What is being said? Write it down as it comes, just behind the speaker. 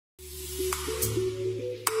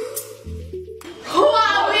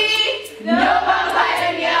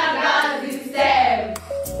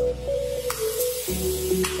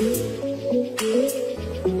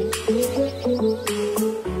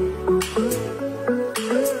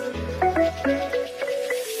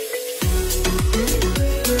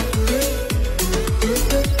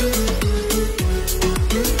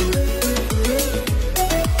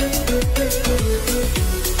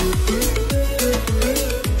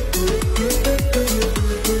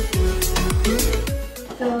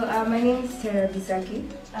Kagisaki.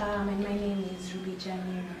 And my name is Ruby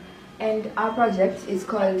Jamir. And our project is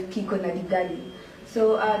called Kiko Nadigali.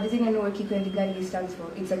 So, does anyone know what Kiko Nadigali stands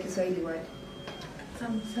for? It's a Kiswahili word.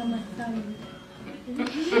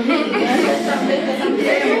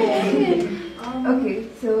 Okay,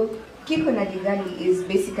 so Kiko Nadigali is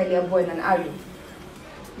basically a bow and an arrow,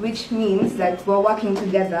 which means that we're working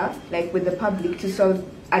together, like with the public, to solve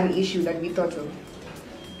an issue that we thought of.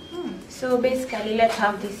 So basically, let's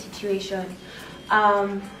have this situation.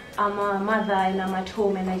 I'm a mother and I'm at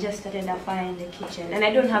home and I just started a fire in the kitchen and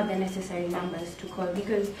I don't have the necessary numbers to call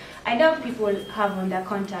because I doubt people have on their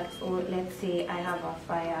contacts, or let's say I have a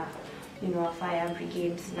fire, a fire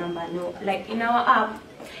brigade's number. No, like in our app,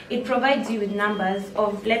 it provides you with numbers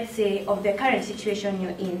of, let's say, of the current situation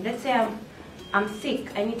you're in. Let's say I'm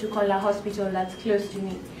sick, I need to call a hospital that's close to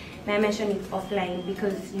me. And I mention it's offline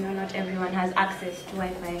because not everyone has access to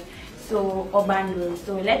Wi-Fi. So, or bundles.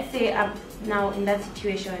 So let's say I'm now in that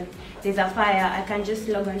situation, there's a fire, I can just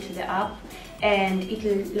log on to the app and it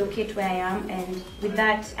will locate where I am, and with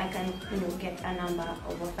that I can get a number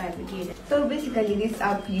of a fire brigade. So basically this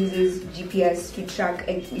app uses GPS to track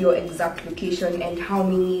your exact location and how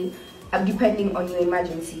many, depending on your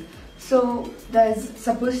emergency. So there's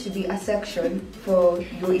supposed to be a section for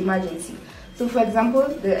your emergency. So for example,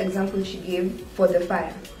 the example she gave for the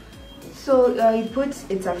fire. So it puts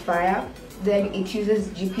it's a fire, then it uses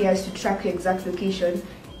GPS to track your exact location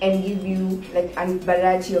and give you like a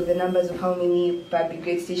variety of the numbers of how many fire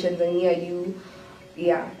brigade stations are near you,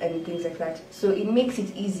 and things like that. So it makes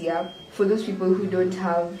it easier for those people who don't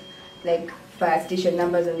have like fire station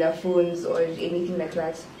numbers on their phones or anything like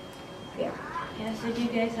that. Yeah, so do you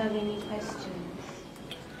guys have any questions?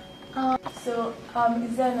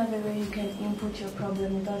 Is there another way you can input your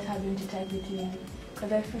problem without having to type it in?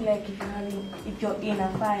 Because I feel like if you're in a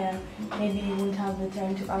fire, maybe you won't have the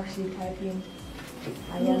time to actually type in.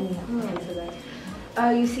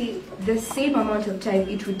 You see, the same amount of time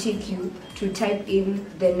it would take you to type in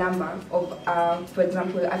the number of, for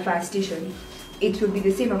example, a fire station, it will be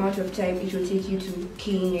the same amount of time it will take you to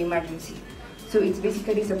key in your emergency. So it's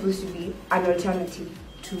basically supposed to be an alternative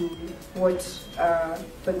to what,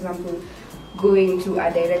 for example, going to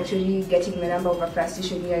a directory, getting the number of a fire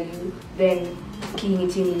station near you, then keying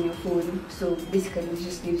it in your phone. So basically it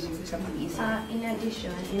just gives you something easy. In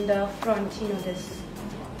addition, in the front,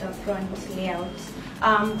 the front layout,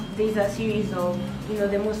 there's a series of,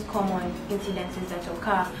 the most common incidences that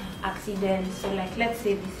occur, accidents. So like, let's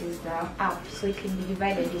say this is the app, so it can be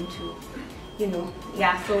divided into,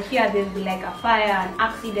 so here there'll be like a fire, an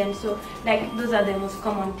accident, so like those are the most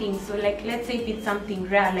common things. So like, let's say if it's something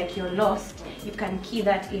rare, like you're lost, you can key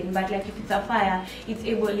that in, but like if it's a fire,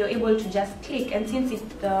 you're able to just click, and since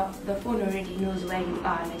the phone already knows where you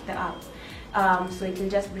are, like the app, so it will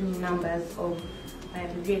just bring you numbers of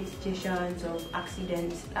brigade stations, of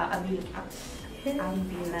accidents, ambulances,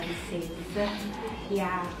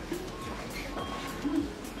 yeah.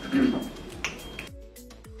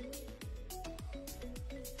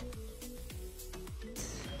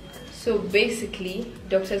 So basically,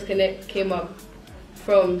 Doctors Connect came up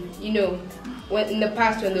from, when in the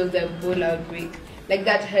past when there was the Ebola outbreak. Like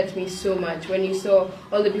that hurt me so much when you saw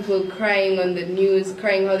all the people crying on the news,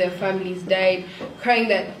 crying how their families died, crying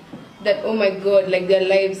that oh my God, like their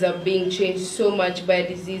lives are being changed so much by a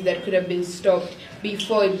disease that could have been stopped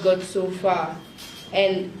before it got so far.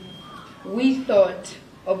 And we thought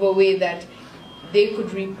of a way that they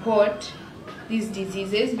could report these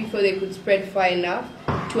diseases before they could spread far enough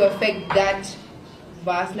to affect that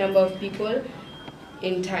vast number of people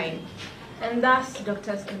in time. And thus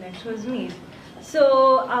Doctors Connect was made.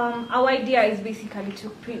 So our idea is basically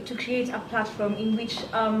to create a platform in which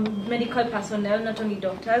medical personnel, not only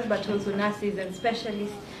doctors but also nurses and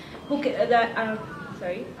specialists,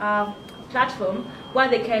 platform where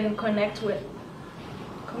they can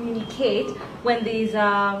communicate when there is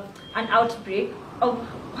an outbreak of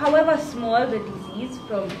however small the disease,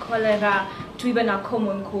 from cholera to even a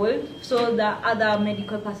common cold, so that other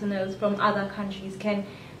medical personnel from other countries can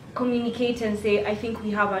communicate and say, I think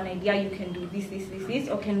we have an idea, you can do this,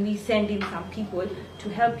 or can we send in some people to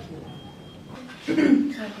help you?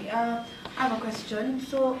 Okay, I have a question.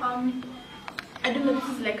 So, I don't know, this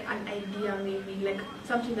is like an idea maybe, like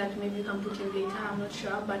something that maybe you can put in data, I'm not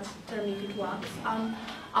sure, but tell me if it works.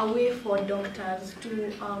 A way for doctors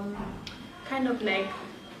to kind of like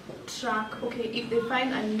track, okay, if they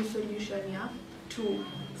find a new solution, to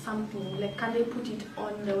something, like can they put it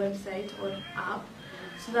on the website or app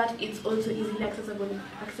so that it's also easily accessible,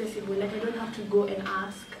 like I don't have to go and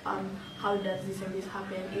ask how does this and this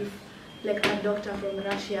happen. If like a doctor from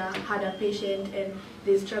Russia had a patient and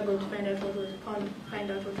they struggled to find out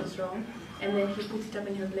what was wrong, and then he put it up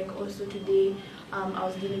and he was like, also today I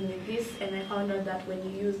was dealing with this and I found out that when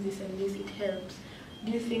you use this and this it helps.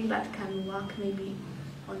 Do you think that can work maybe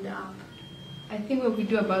on the app? I think what we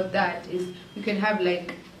do about that is we can have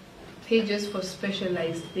like pages for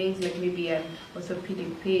specialized things, like maybe an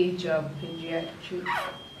orthopedic page or pediatric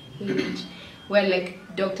page, where like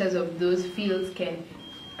doctors of those fields can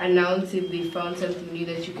announce if they found something new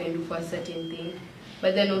that you can do for a certain thing.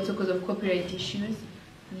 But then also because of copyright issues,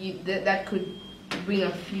 that could bring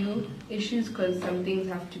a few issues, because some things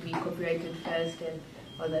have to be copyrighted first and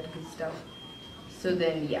all that good stuff. So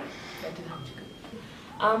then yeah, that will have to go.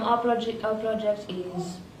 Our project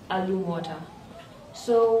is Alum Water.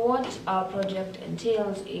 So what our project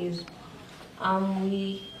entails is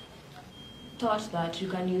we thought that you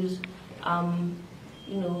can use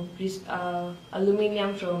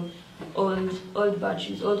aluminium from old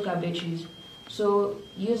batteries, old car batteries. So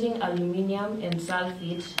using aluminium and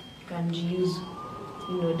sulfate, you can use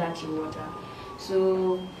dirty water.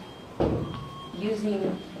 So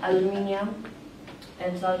using aluminium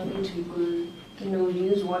and sulfate, we could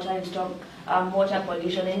use water and stop water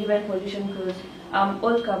pollution and even pollution, because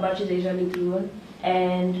old car batteries are usually thrown,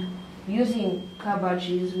 and using car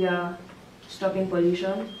batteries we are stopping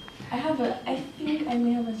pollution. I think I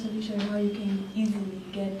may have a solution how you can easily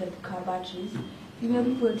get the car batteries.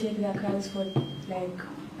 People take their cars for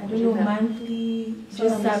monthly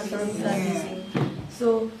servicing.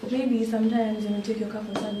 So maybe sometimes when you take your car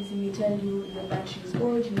for servicing, they tell you the battery is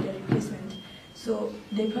old, you need a replacement. So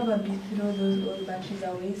they probably throw those old batteries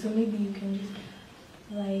away. So maybe you can just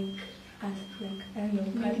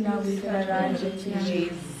partner with garage and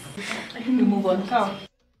We move on. Come.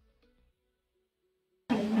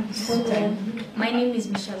 My name is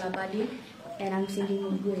Michelle Abadi and I'm singing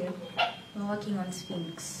Muguyo. We're working on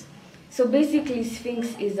Sphinx. So basically,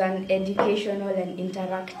 Sphinx is an educational and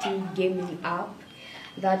interactive gaming app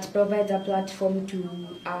that provides a platform to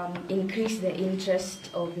increase the interest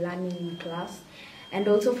of learning in class, and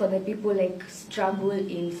also for the people struggle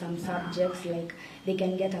in some subjects, they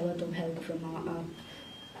can get a lot of help from our app.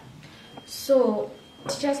 So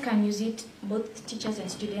teachers can use it, both teachers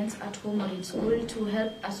and students at home or in school, to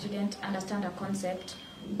help a student understand a concept,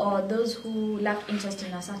 or those who lack interest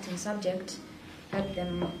in a certain subject, help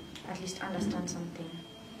them at least understand something.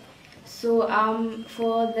 So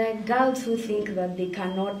for the girls who think that they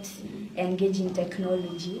cannot engage in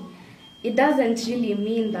technology, it doesn't really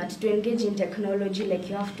mean that to engage in technology,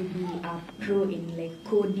 you have to be a pro in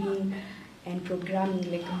coding and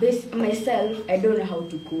programming. Myself, I don't know how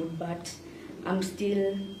to code, but I'm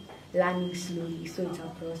still learning slowly, so it's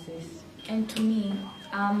a process. And to me,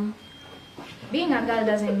 being a girl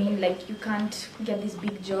doesn't mean you can't get these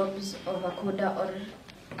big jobs of a coder or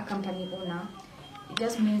a company owner. It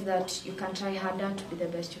just means that you can try harder to be the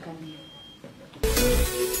best you can be.